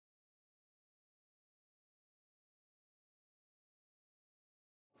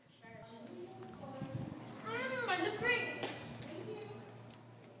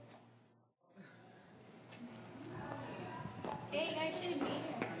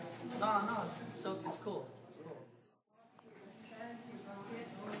No, it's cool.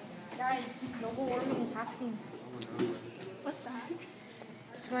 Guys, global warming is happening. What's that?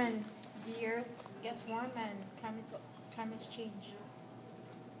 It's when the earth gets warm and climates change.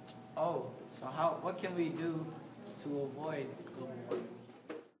 Oh, so what can we do to avoid global warming?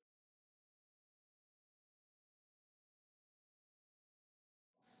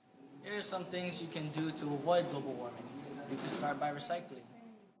 Here are some things you can do to avoid global warming. You can start by recycling.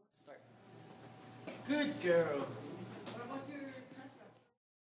 Start. Good girl.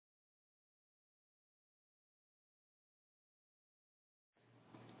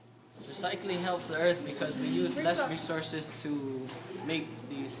 Recycling helps the earth because we use less resources to make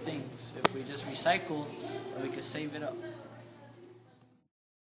these things. If we just recycle, then we can save it up.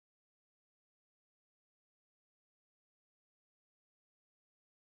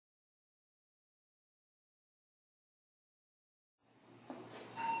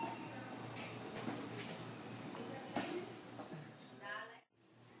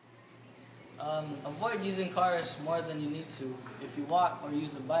 Avoid using cars more than you need to. If you walk or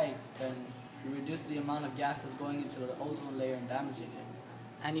use a bike, then you reduce the amount of gas that's going into the ozone layer and damaging it.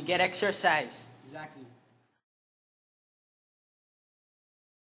 And you get exercise. Exactly.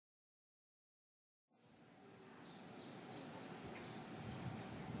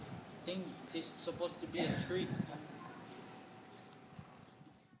 I think this is supposed to be a tree.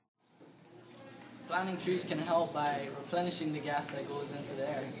 Planting trees can help by replenishing the gas that goes into the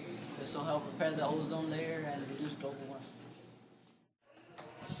air. This will help repair the ozone layer and reduce global warming.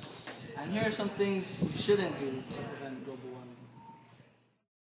 And here are some things you shouldn't do to prevent global warming.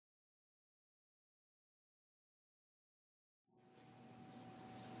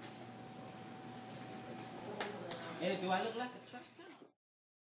 Hey, do I look like a trash can?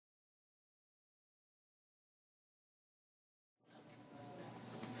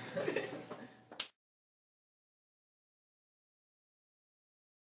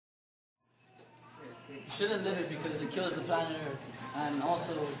 You shouldn't litter because it kills the planet Earth and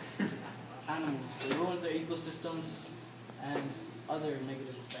also animals. It ruins their ecosystems and other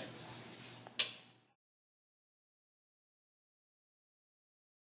negative effects.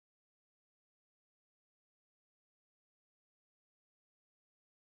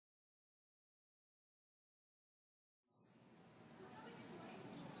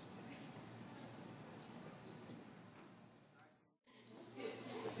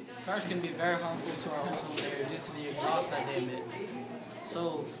 Cars can be very harmful to our ozone layer due to the exhaust that they emit.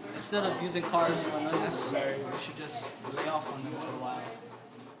 So instead of using cars when unnecessary, we should just lay off on them for a while.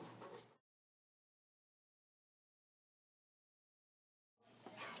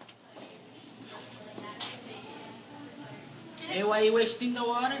 Hey, why are you wasting the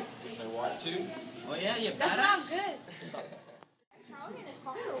water? Because I want to. Oh yeah, you That's badass. not good. Drowning is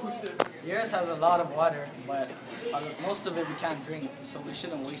horrible. The Earth has a lot of water, but most of it we can't drink, so we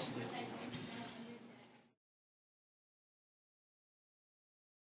shouldn't waste it.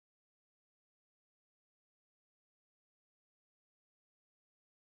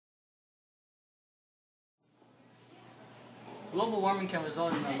 Global warming can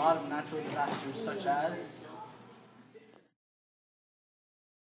result in a lot of natural disasters such as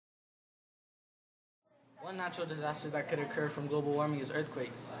one natural disaster that could occur from global warming is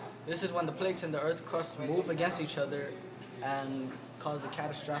earthquakes. This is when the plates in the earth crust move against each other and cause a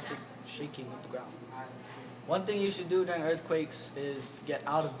catastrophic shaking of the ground. One thing you should do during earthquakes is get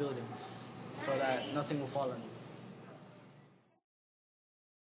out of buildings so that nothing will fall on you.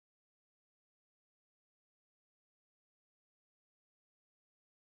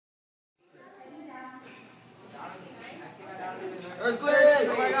 Earthquake!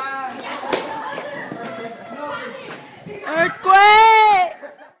 Oh my God! Earthquake!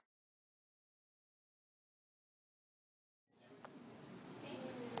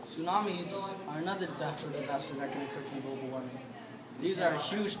 Tsunamis are another natural disaster that can occur from global warming. These are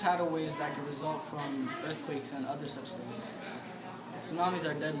huge tidal waves that can result from earthquakes and other such things. Tsunamis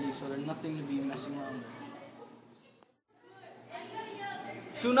are deadly, so they're nothing to be messing around with.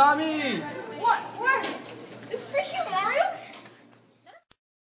 Tsunami! What? Where? It's freaking Mario?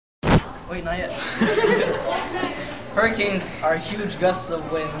 Wait, not yet. Hurricanes are huge gusts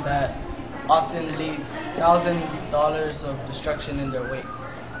of wind that often leave thousands of destruction in their wake.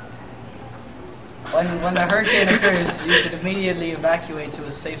 When a hurricane occurs, you should immediately evacuate to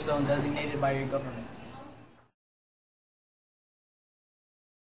a safe zone designated by your government.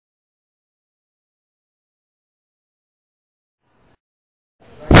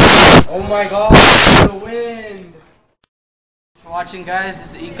 Oh my God! The wind! For watching, guys,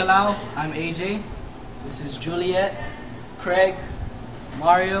 this is Ikalau. I'm AJ. This is Juliet, Craig,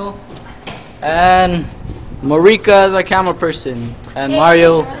 Mario, and Marika is our camera person, and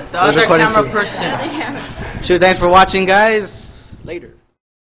Mario The is other recording camera too. person. So thanks for watching, guys. Later.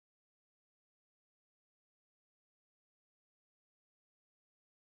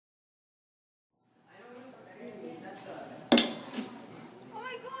 Oh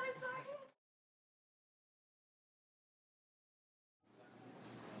my god, I'm sorry.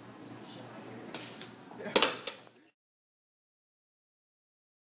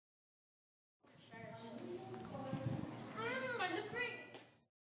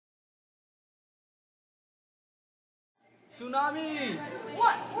 Tsunami!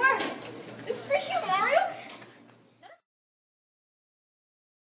 What? Where? The freaking Mario?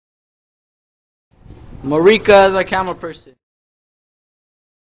 Marika is our camera person.